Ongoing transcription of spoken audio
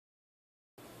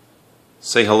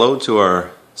Say hello to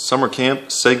our summer camp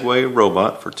Segway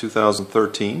robot for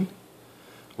 2013.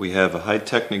 We have a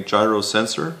high-technic gyro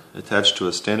sensor attached to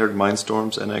a standard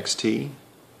Mindstorm's NXT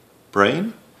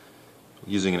brain.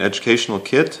 Using an educational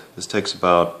kit, this takes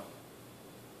about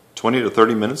 20 to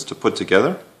 30 minutes to put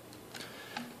together.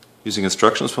 Using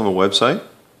instructions from the website.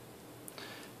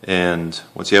 And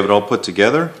once you have it all put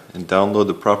together and download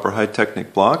the proper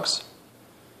high-technic blocks,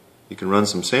 you can run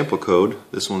some sample code.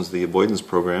 This one's the avoidance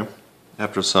program.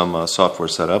 After some software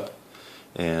setup,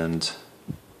 and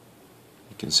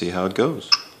you can see how it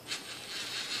goes.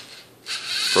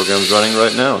 Program's running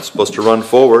right now. It's supposed to run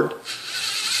forward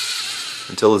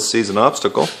until it sees an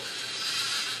obstacle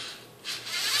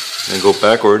and go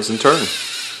backwards and turn.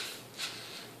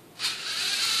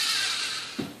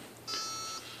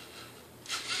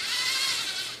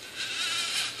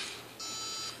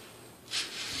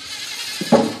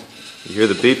 You hear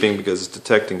the beeping because it's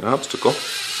detecting an obstacle.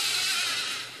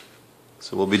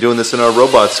 So we'll be doing this in our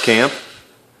robots camp in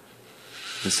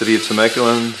the city of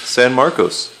Temecula and San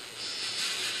Marcos.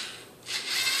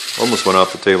 Almost went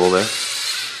off the table there.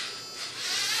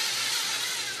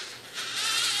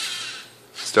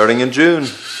 Starting in June.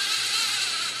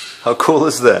 How cool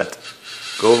is that?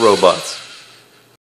 Go robots.